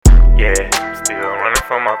Yeah, still running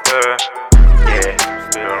from my blood. Yeah,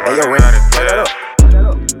 still Hey, yo, running out of Ren, jail.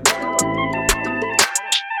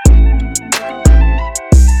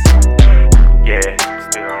 Yeah,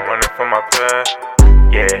 still running from my blood.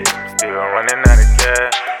 Yeah, still running out of jail.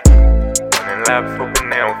 Running laps, hoping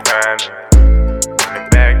they don't find me. Running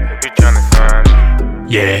back, they be tryna sign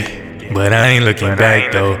me. Yeah, but I ain't looking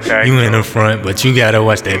back though. You in the front, but you gotta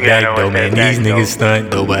watch that back though. Man, these niggas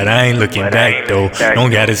stunt though, but I ain't looking back though.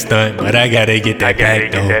 Don't gotta stunt, but I gotta get that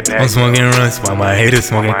back though. I'm smoking runs while my haters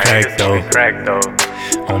smoking crack though.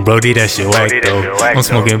 On Brody, that shit whack though. I'm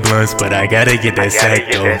smoking blunts, but I gotta get that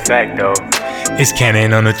sack though. It's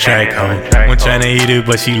Cannon on the track, ho. I'm tryna eat it,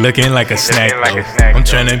 but she looking like a snack though. I'm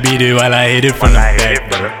tryna beat it while I hit it from the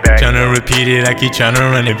back though. Tryna repeat it, I keep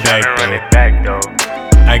tryna run it back though.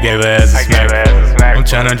 I gave her ass a smack though. I'm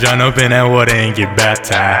tryna drown up in that water and get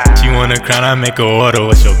baptized. She want a crown, I make her order,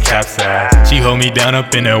 what's your cap size? She hold me down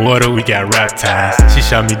up in that water, we got rap ties. She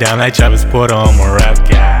shot me down like Travis Porter, I'm a rap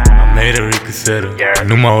guy. I made her reconsider, I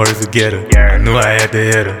knew my words would get her. I knew I had to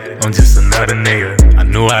hit her, I'm just another nigga. I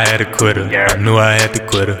knew I had to quit her, I knew I had to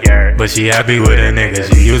quit her. But she happy with a nigga,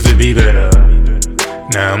 she used to be bitter.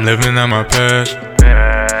 Now I'm living on my past,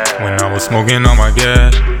 when I was smoking on my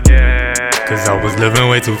gas. Cause I was living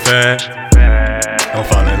way too fast. Don't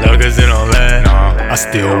fall in love cause it don't last. Nah, I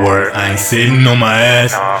still work, I ain't sitting on my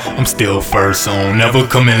ass. I'm still first, so I'm never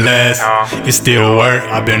coming last. It still work,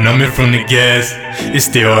 I've been numbing from the gas. It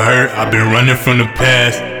still hurt, I've been running from the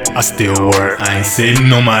past. I still work, I ain't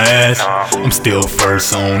sitting on my ass. I'm still first,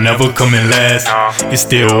 so I'm never coming last. It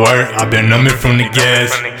still work, I've been numbing from the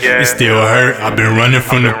gas. It still hurt, I've been running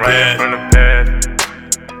from the past.